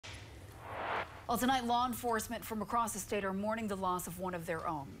Well, tonight, law enforcement from across the state are mourning the loss of one of their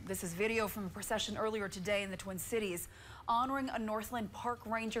own. This is video from a procession earlier today in the Twin Cities, honoring a Northland Park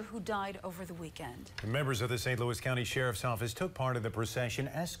ranger who died over the weekend. Members of the St. Louis County Sheriff's Office took part in the procession,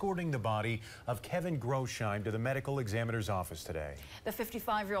 escorting the body of Kevin Grosheim to the medical examiner's office today. The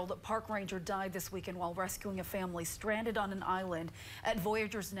 55-year-old park ranger died this weekend while rescuing a family stranded on an island at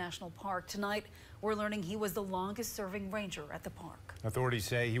Voyageurs National Park. Tonight, we're learning he was the longest-serving ranger at the park. Authorities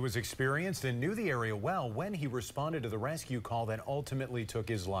say he was experienced and knew the area well when he responded to the rescue call that ultimately took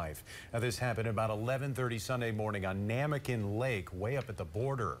his life. Now, this happened about 11:30 Sunday morning on Namakan Lake, way up at the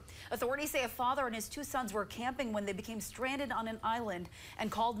border. Authorities say a father and his two sons were camping when they became stranded on an island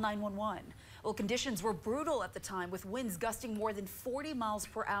and called 911. Well, conditions were brutal at the time, with winds gusting more than 40 miles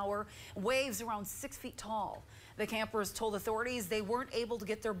per hour, waves around 6 feet tall. The campers told authorities they weren't able to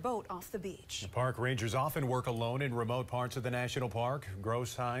get their boat off the beach. The park rangers often work alone in remote parts of the national park.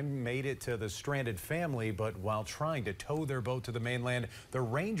 Grosheim made it to the stranded family, but while trying to tow their boat to the mainland, the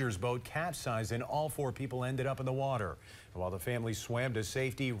rangers' boat capsized and all four people ended up in the water. While the family swam to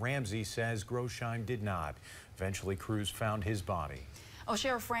safety, Ramsey says Grosheim did not. Eventually, crews found his body.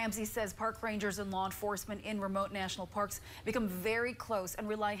 Sheriff Ramsey says park rangers and law enforcement in remote national parks become very close and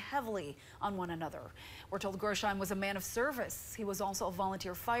rely heavily on one another. We're told Grosheim was a man of service. He was also a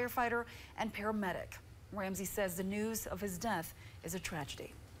volunteer firefighter and paramedic. Ramsey says the news of his death is a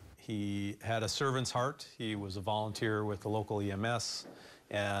tragedy. He had a servant's heart. He was a volunteer with the local EMS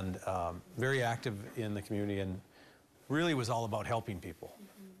and very active in the community, and really was all about helping people.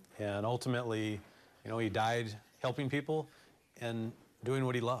 And ultimately, he died helping people and doing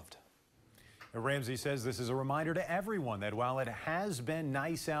what he loved. Ramsey says this is a reminder to everyone that while it has been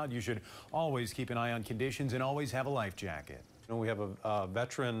nice out, you should always keep an eye on conditions and always have a life jacket. We have a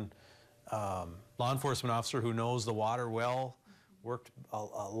veteran law enforcement officer who knows the water well, worked a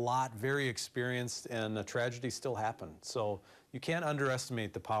lot, very experienced, and a tragedy still happened. So you can't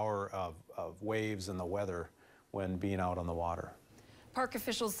underestimate the power of waves and the weather when being out on the water. Park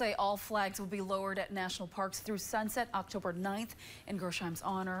officials say all flags will be lowered at national parks through sunset October 9th in Grosheim's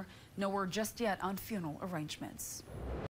honor. No word just yet on funeral arrangements.